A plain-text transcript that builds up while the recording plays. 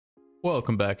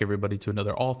Welcome back everybody to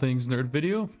another All Things Nerd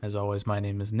video. As always, my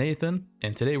name is Nathan,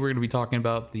 and today we're going to be talking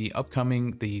about the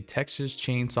upcoming Texas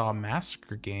Chainsaw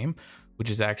Massacre game, which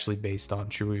is actually based on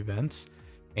true events,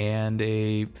 and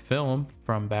a film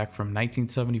from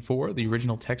 1974, the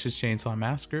original Texas Chainsaw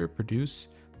Massacre, produced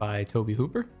by Tobe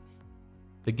Hooper.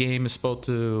 The game is supposed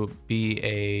to be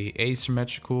a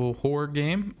asymmetrical horror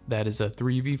game that is a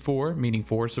 3v4, meaning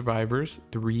 4 survivors,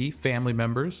 3 family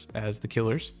members as the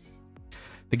killers.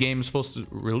 The game is supposed to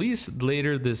release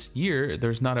later this year.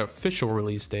 There's not an official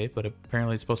release date, but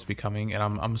apparently it's supposed to be coming, and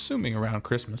I'm assuming around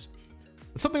Christmas.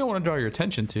 But something I want to draw your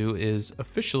attention to is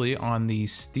officially on the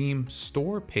Steam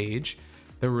store page,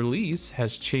 the release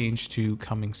has changed to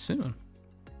coming soon.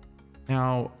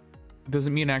 Now, does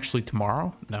it mean actually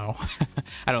tomorrow? No,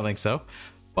 I don't think so.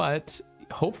 But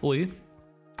hopefully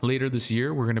later this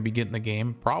year, we're going to be getting the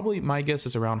game. Probably my guess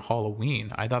is around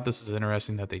Halloween. I thought this is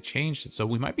interesting that they changed it. So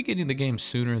we might be getting the game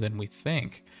sooner than we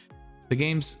think. The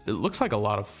game's, it looks like a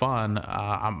lot of fun.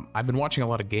 I've been watching a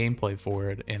lot of gameplay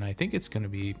for it, and I think it's going to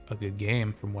be a good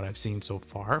game from what I've seen so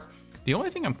far. The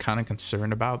only thing I'm kind of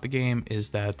concerned about the game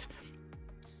is that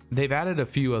they've added a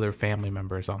few other family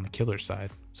members on the killer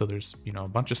side. So there's, you know, a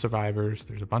bunch of survivors,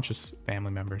 there's a bunch of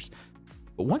family members.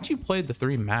 But once you play the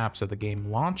 3 maps that the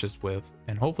game launches with,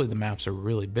 and hopefully the maps are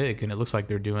really big, and it looks like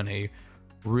they're doing a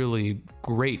really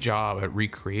great job at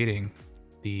recreating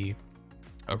the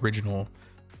original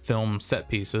film set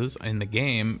pieces in the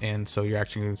game, and so you're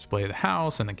actually going to display the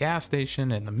house and the gas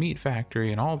station and the meat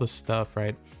factory and all this stuff,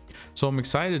 right? So I'm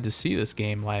excited to see this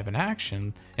game live in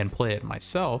action and play it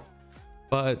myself.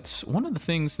 But one of the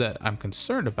things that I'm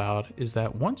concerned about is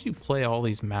that once you play all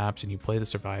these maps and you play the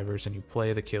survivors and you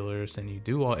play the killers and you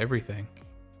do everything,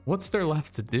 what's there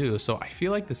left to do? So I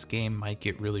feel like this game might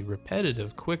get really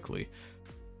repetitive quickly.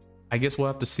 I guess we'll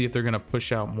have to see if they're going to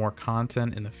push out more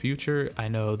content in the future. I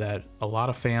know that a lot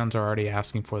of fans are already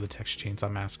asking for the Texas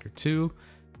Chainsaw Massacre 2.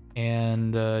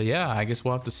 And yeah, I guess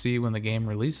we'll have to see when the game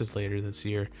releases later this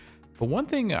year. But one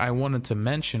thing I wanted to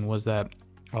mention was that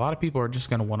a lot of people are just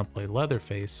going to want to play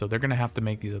Leatherface, so they're going to have to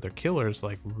make these other killers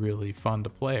like really fun to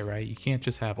play, right? You can't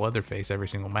just have Leatherface every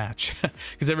single match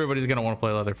because everybody's going to want to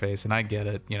play Leatherface, and I get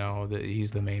it. You know,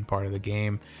 he's the main part of the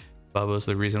game. Bubba's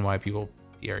the reason why people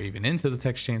are even into the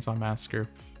Texas Chainsaw Massacre.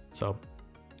 So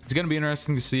it's going to be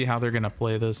interesting to see how they're going to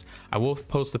play this. I will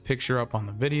post a picture up on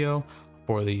the video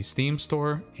for the Steam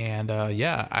store, and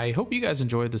yeah, I hope you guys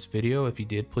enjoyed this video. If you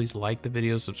did, please like the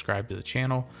video, subscribe to the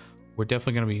channel. We're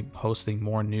definitely going to be posting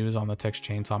more news on the Texas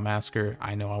Chainsaw Massacre.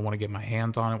 I know I want to get my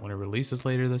hands on it when it releases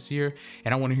later this year,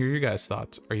 and I want to hear your guys'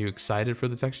 thoughts. Are you excited for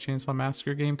the Texas Chainsaw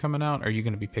Massacre game coming out? Are you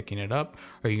going to be picking it up?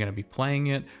 Are you going to be playing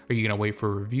it? Are you going to wait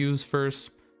for reviews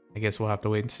first? I guess we'll have to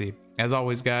wait and see. As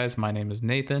always, guys, my name is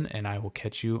Nathan, and I will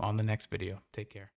catch you on the next video. Take care.